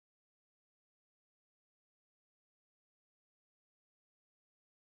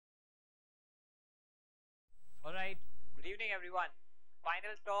evening, everyone.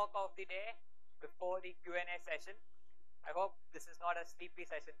 Final talk of the day before the Q&A session. I hope this is not a sleepy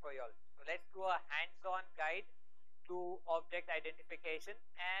session for you all. So let's do a hands-on guide to object identification,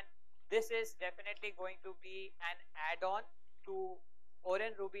 and this is definitely going to be an add-on to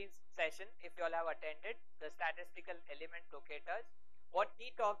Oren Rubin's session if you all have attended, the statistical element locators. What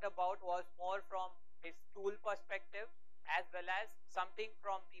he talked about was more from his tool perspective as well as something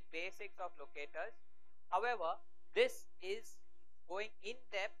from the basics of locators. However, this is going in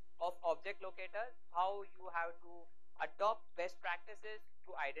depth of object locators, how you have to adopt best practices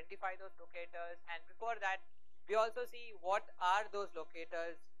to identify those locators, and before that we also see what are those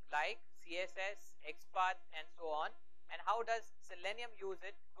locators like CSS, XPath and so on, and how does Selenium use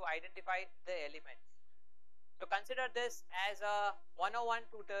it to identify the elements. So consider this as a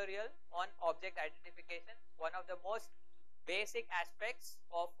 101 tutorial on object identification, one of the most basic aspects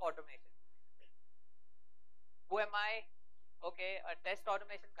of automation. Who am I? Okay, a test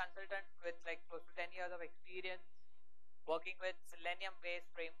automation consultant with like close to 10 years of experience working with Selenium based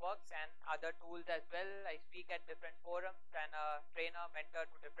frameworks and other tools as well. I speak at different forums and a trainer, mentor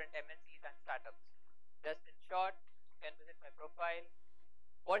to different MNCs and startups. Just in short, you can visit my profile.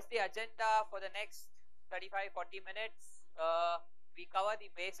 What's the agenda for the next 35-40 minutes? We cover the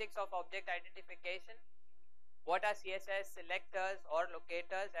basics of object identification. What are CSS selectors or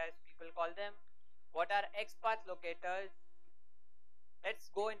locators as people call them? What are XPath locators?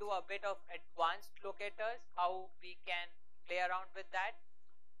 Let's go into a bit of advanced locators, how we can play around with that.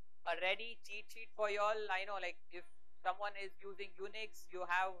 A ready cheat sheet for y'all. I know, like, if someone is using Unix, you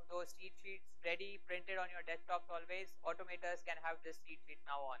have those cheat sheets ready, printed on your desktops always. Automators can have this cheat sheet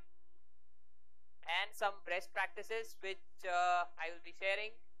now on. And some best practices which I will be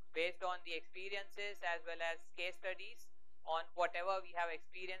sharing based on the experiences as well as case studies on whatever we have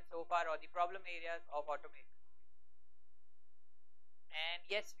experienced so far or the problem areas of automation. And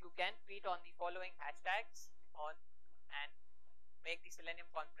yes, you can tweet on the following hashtags on and make the Selenium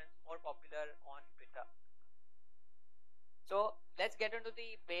conference more popular on Twitter. So let's get into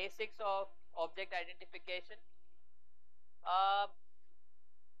the basics of object identification.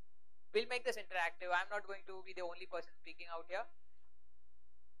 We'll make this interactive. I'm not going to be the only person speaking out here.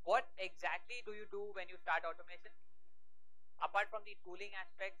 What exactly do you do when you start automation? Apart from the tooling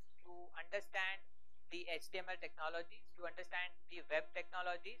aspects, you understand the HTML technologies, you understand the web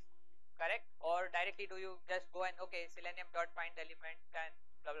technologies, correct? Or directly do you just go and okay, selenium.find element and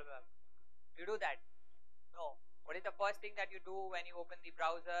blah blah blah. You do that? No. What is the first thing that you do when you open the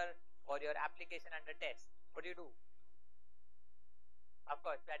browser or your application under test? What do you do? Of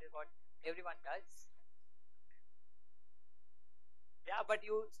course, that is what everyone does. Yeah, but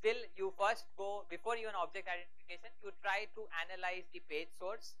you first go, before even object identification, you try to analyze the page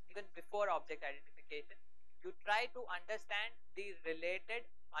source. Even before object identification, you try to understand the related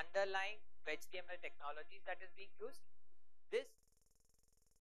underlying HTML technologies that is being used. This